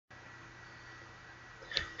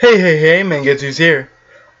Hey, Mangetsu's here.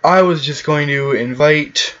 I was just going to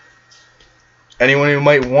invite anyone who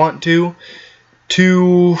might want to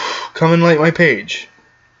come and like my page.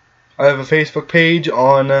 I have a Facebook page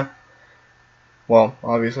on, well,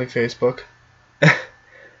 obviously Facebook.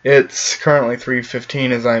 It's currently 3:15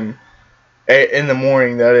 as I'm in the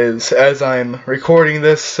morning, that is, as I'm recording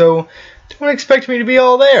this, so don't expect me to be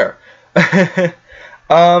all there.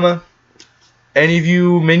 Any of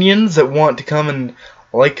you minions that want to come and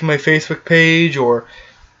like my Facebook page or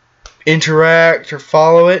interact or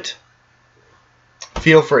follow it,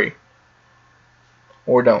 feel free.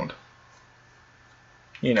 Or don't.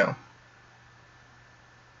 You know.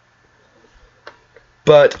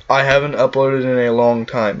 But I haven't uploaded in a long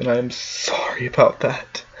time, and I'm sorry about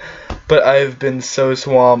that. But I've been so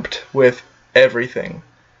swamped with everything.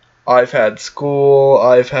 I've had school,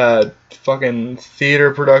 I've had fucking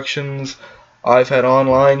theater productions, I've had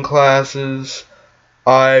online classes,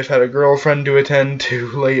 I've had a girlfriend to attend to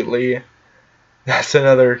lately. That's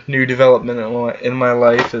another new development in my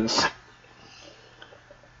life is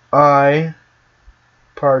pardon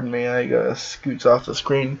me, I gotta scooch off the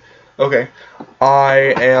screen. Okay,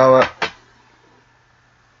 I am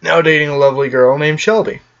now dating a lovely girl named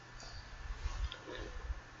Shelby.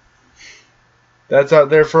 That's out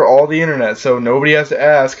there for all the internet, so nobody has to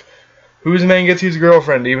ask, who's Mangetsu's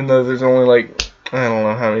girlfriend, even though there's only like, I don't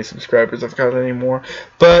know how many subscribers I've got anymore.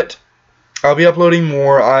 But I'll be uploading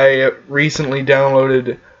more. I recently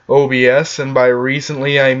downloaded OBS, and by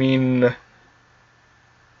recently I mean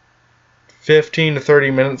 15 to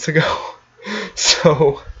 30 minutes ago.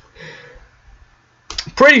 So,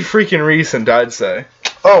 pretty freaking recent, I'd say.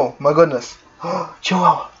 Oh, my goodness.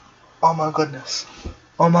 Chihuahua. Oh, my goodness.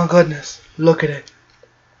 Oh, my goodness. Look at it.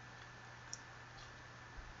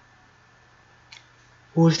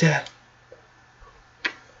 Who's that?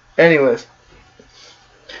 Anyways.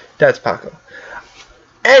 That's Paco.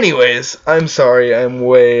 Anyways, I'm sorry, I'm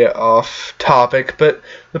way off topic, but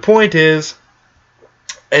the point is,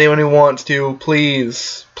 anyone who wants to,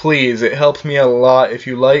 please, it helps me a lot if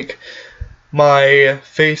you like my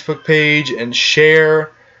Facebook page and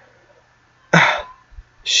share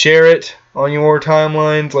it on your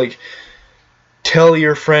timelines, like, tell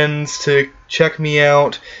your friends to check me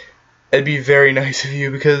out. It'd be very nice of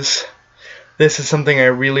you, because this is something I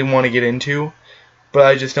really want to get into, but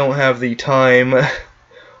I just don't have the time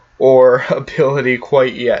or ability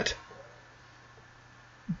quite yet.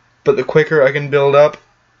 But the quicker I can build up,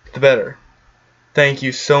 the better. Thank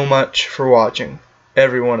you so much for watching,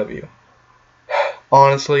 every one of you.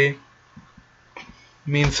 Honestly, it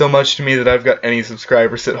means so much to me that I've got any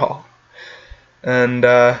subscribers at all. And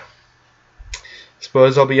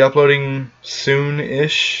suppose I'll be uploading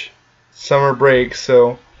soon-ish. Summer break,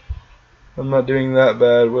 so I'm not doing that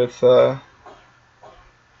bad with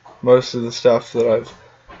most of the stuff that I've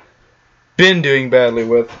been doing badly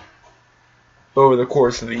with over the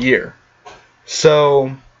course of the year.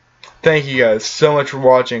 So, thank you guys so much for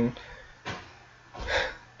watching.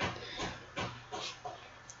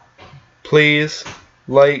 Please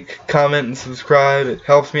like, comment, and subscribe. It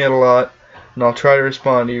helps me out a lot, and I'll try to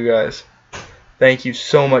respond to you guys. Thank you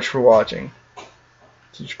so much for watching.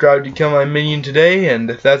 Subscribe to become my minion today, and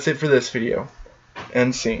that's it for this video.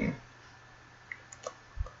 End scene.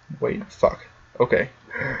 Wait, fuck. Okay.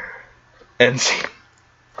 End scene.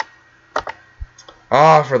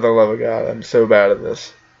 Ah, for the love of God, I'm so bad at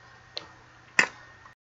this.